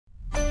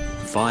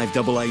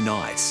5AA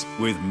Nights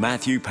with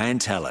Matthew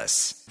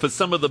Pantelis. For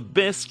some of the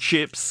best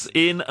chips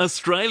in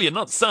Australia.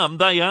 Not some,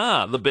 they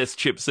are the best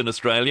chips in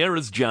Australia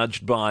as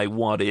judged by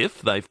What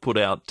If. They've put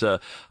out a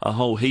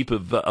whole heap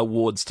of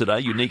awards today,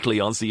 uniquely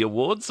Aussie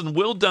awards. And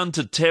well done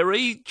to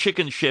Terry,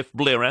 Chicken Chef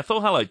Blair Athol.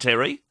 Hello,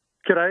 Terry.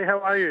 G'day, how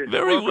are you?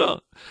 Very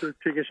well.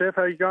 Chicken Chef,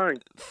 how are you going?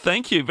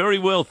 Thank you, very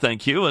well,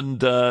 thank you. And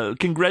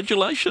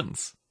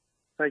congratulations.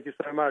 Thank you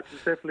so much.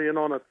 It's definitely an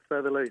honour, to say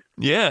the least.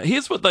 Yeah,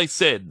 here's what they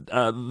said.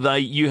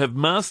 You have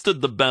mastered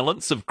the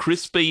balance of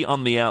crispy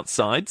on the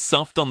outside,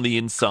 soft on the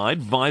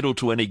inside, vital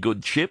to any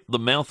good chip. The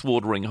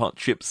mouth-watering hot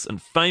chips and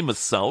famous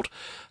salt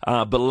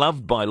are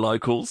beloved by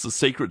locals. The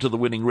secret to the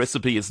winning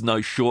recipe is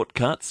no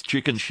shortcuts.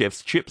 Chicken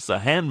Chef's chips are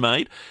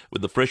handmade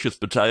with the freshest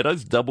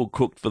potatoes, double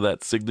cooked for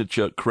that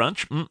signature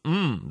crunch.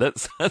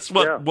 That's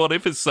what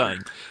If is saying.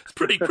 It's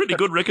pretty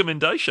good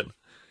recommendation.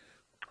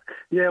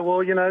 Yeah,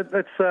 well,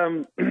 that's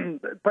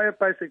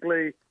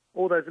basically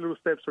all those little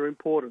steps are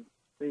important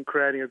in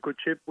creating a good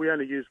chip. We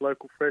only use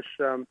local, fresh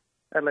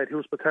Adelaide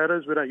Hills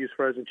potatoes. We don't use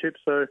frozen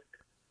chips. So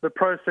the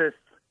process,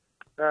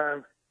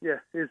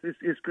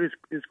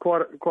 is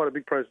quite a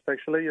big process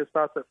actually. It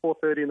starts at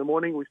 4:30 in the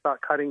morning. We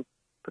start cutting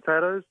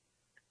potatoes,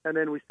 and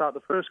then we start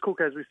the first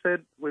cook. As we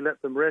said, we let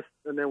them rest,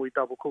 and then we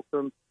double cook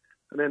them,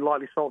 and then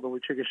lightly salt them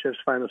with Chicken Chef's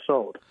famous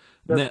salt.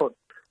 That's what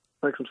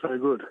makes them so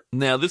good.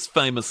 Now, this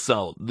famous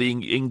salt, the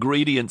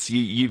ingredients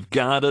you've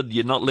guarded,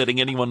 you're not letting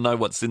anyone know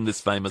what's in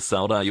this famous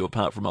salt, are you,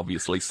 apart from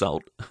obviously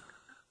salt?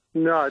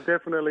 No,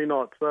 definitely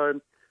not. So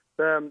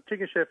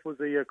Chicken Chef was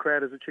the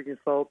creators of chicken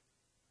salt.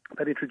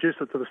 They introduced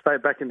it to the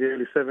state back in the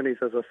early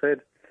 70s, as I said.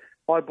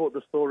 I bought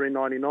the store in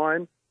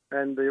 99,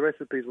 and the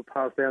recipes were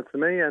passed down to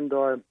me, and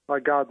I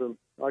guard them.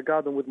 I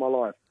guard them with my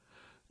life.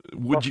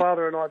 My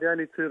father and I are the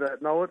only two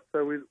that know it,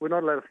 so we're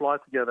not allowed to fly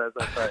together, as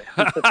they say.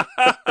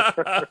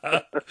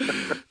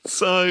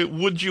 So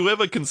would you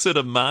ever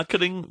consider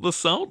marketing the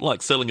salt,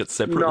 like selling it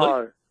separately?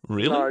 No.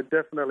 Really? No,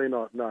 definitely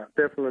not. No,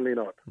 definitely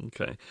not.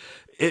 Okay.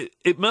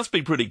 It must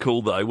be pretty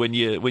cool, though, when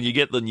you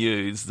get the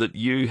news that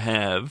you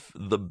have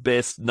the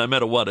best, no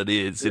matter what it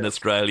is, in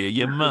Australia.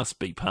 You must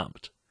be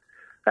pumped.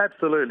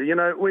 Absolutely.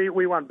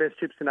 We won Best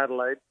Chips in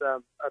Adelaide a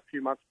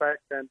few months back,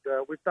 and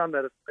we've done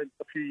that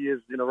a few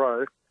years in a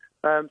row.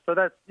 So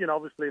that's,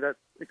 obviously that's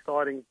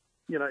exciting,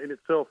 in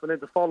itself. And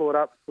then to follow it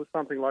up with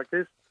something like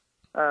this,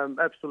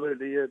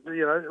 absolutely,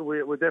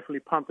 we're definitely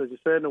pumped, as you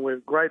said, and we're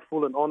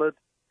grateful and honoured,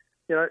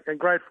 and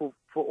grateful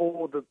for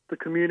all the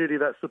community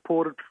that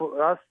supported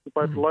for us,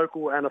 both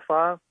local and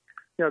afar.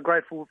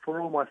 Grateful for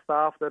all my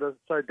staff that are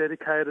so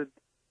dedicated,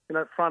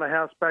 front of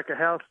house, back of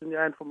house,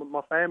 and for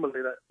my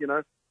family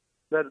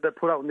that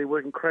put up with me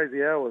working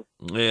crazy hours.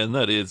 Yeah, and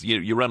that is,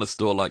 you run a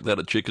store like that,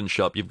 a chicken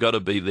shop, you've got to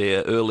be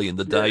there early in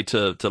the day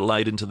to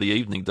late into the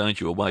evening,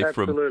 don't you, away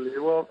from... Absolutely.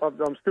 Well,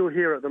 I'm still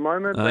here at the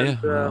moment. Oh, yeah?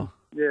 Wow.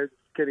 Just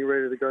getting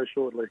ready to go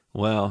shortly.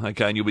 Wow,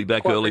 okay, and you'll be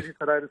back Quite early. Busy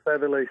today, to say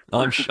the least.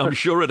 I'm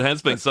sure it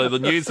has been. So the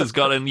news has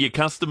got, and your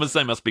customers,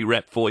 they must be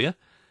wrapped for you.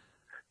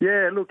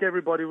 Yeah, look,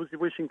 everybody was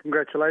wishing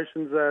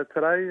congratulations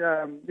today.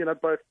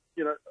 Both,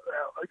 our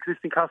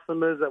existing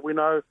customers that we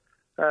know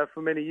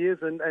for many years,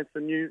 and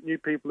some new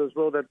people as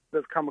well that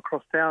have come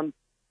across town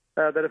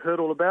that have heard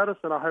all about us,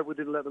 and I hope we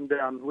didn't let them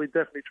down. We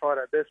definitely tried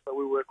our best, but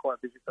we were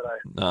quite busy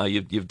today.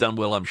 You've done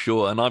well, I'm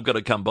sure, and I've got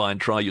to come by and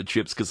try your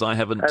chips because I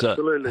haven't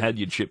had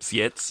your chips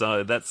yet,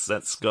 so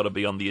that's got to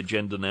be on the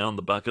agenda now, on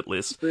the bucket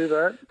list. Do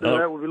that.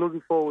 We'll be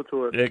looking forward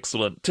to it.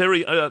 Excellent.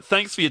 Terry,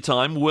 thanks for your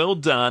time. Well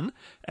done.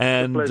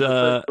 And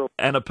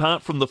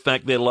apart from the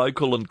fact they're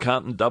local and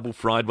cut and double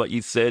fried, what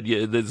you said,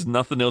 there's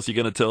nothing else you're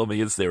going to tell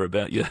me, is there,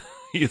 about your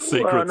secrets?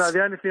 Well, no,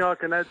 the only thing I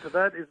can add to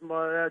that is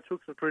my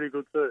chooks are pretty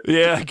good too.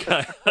 Yeah,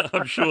 okay.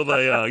 I'm sure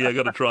they are. Yeah,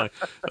 got to try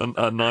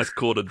a nice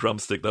quarter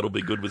drumstick. That'll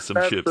be good with some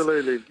chips.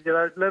 Absolutely.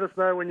 Let us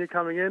know when you're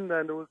coming in,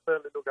 and we'll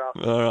certainly look after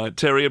you. All right,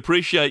 Terry,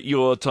 appreciate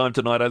your time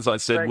tonight. As I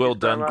said, Thank well you so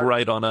done. much.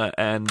 Great honour,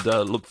 and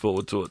look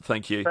forward to it.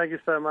 Thank you. Thank you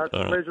so much.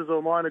 All right. Pleasure's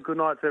all mine, and good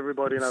night to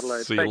everybody in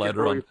Adelaide. See you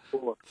later on.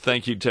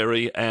 Thank you,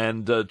 Terry.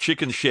 And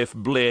Chicken Chef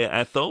Blair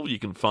Athol, you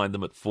can find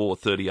them at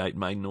 438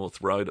 Main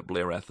North Road at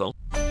Blair Athol.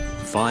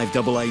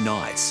 5AA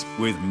Nights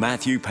with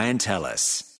Matthew Pantelis.